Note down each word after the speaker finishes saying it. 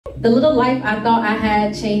The little life I thought I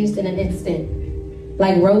had changed in an instant.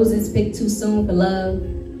 Like roses picked too soon for love,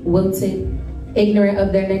 wilted, ignorant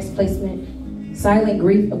of their next placement. Silent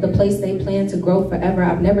grief of the place they plan to grow forever.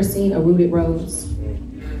 I've never seen a rooted rose.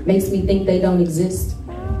 Makes me think they don't exist.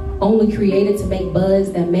 Only created to make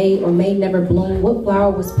buds that may or may never bloom. What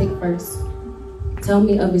flower was picked first? Tell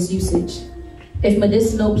me of its usage. If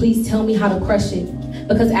medicinal, please tell me how to crush it.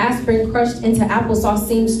 Because aspirin crushed into applesauce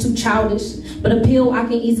seems too childish, but a pill I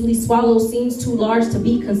can easily swallow seems too large to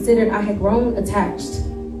be considered. I had grown attached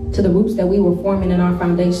to the roots that we were forming in our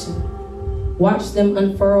foundation. Watch them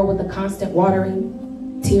unfurl with a constant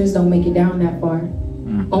watering. Tears don't make it down that far.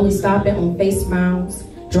 Only stop it on face mounds,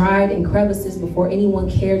 dried in crevices before anyone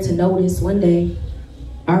cared to notice. One day,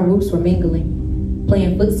 our roots were mingling,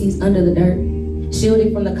 playing footsies under the dirt,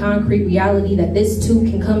 shielded from the concrete reality that this too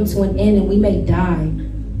can come to an end and we may die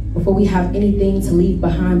before we have anything to leave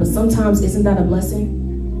behind. But sometimes isn't that a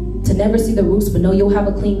blessing? To never see the roots but know you'll have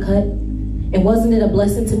a clean cut? And wasn't it a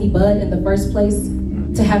blessing to be bud in the first place?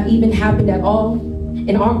 To have even happened at all?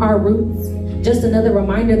 And aren't our roots just another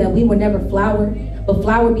reminder that we were never flower, but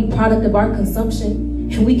flower be product of our consumption?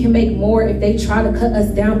 And we can make more if they try to cut us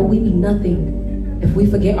down, but we be nothing if we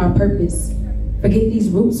forget our purpose. Forget these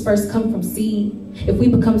roots first come from seed. If we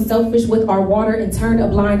become selfish with our water and turn a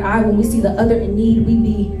blind eye when we see the other in need, we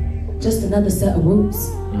be just another set of roots.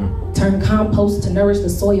 Turn compost to nourish the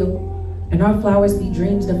soil, and our flowers be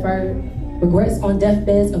dreams deferred, regrets on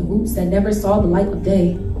deathbeds of roots that never saw the light of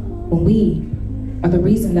day, when we are the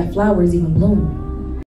reason that flowers even bloom.